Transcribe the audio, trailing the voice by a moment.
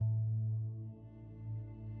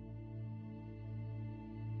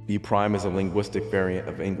E prime is a linguistic variant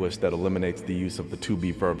of English that eliminates the use of the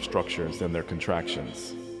to-be verb structures and their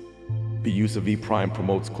contractions. The use of E prime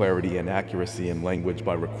promotes clarity and accuracy in language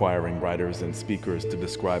by requiring writers and speakers to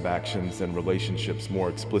describe actions and relationships more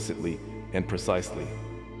explicitly and precisely.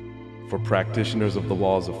 For practitioners of the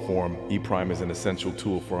laws of form, E prime is an essential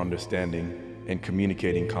tool for understanding and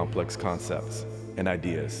communicating complex concepts and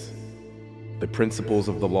ideas. The principles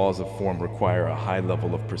of the laws of form require a high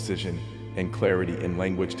level of precision and clarity in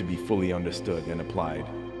language to be fully understood and applied.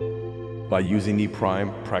 By using E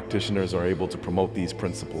prime, practitioners are able to promote these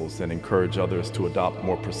principles and encourage others to adopt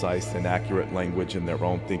more precise and accurate language in their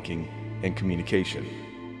own thinking and communication.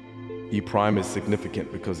 E prime is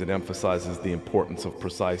significant because it emphasizes the importance of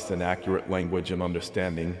precise and accurate language in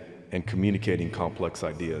understanding and communicating complex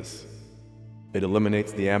ideas. It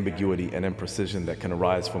eliminates the ambiguity and imprecision that can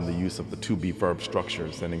arise from the use of the to-be verb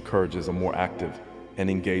structures and encourages a more active and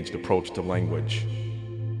engaged approach to language.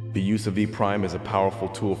 The use of E prime is a powerful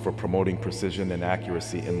tool for promoting precision and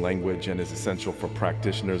accuracy in language and is essential for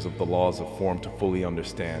practitioners of the laws of form to fully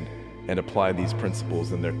understand and apply these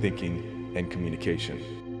principles in their thinking and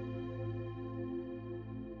communication.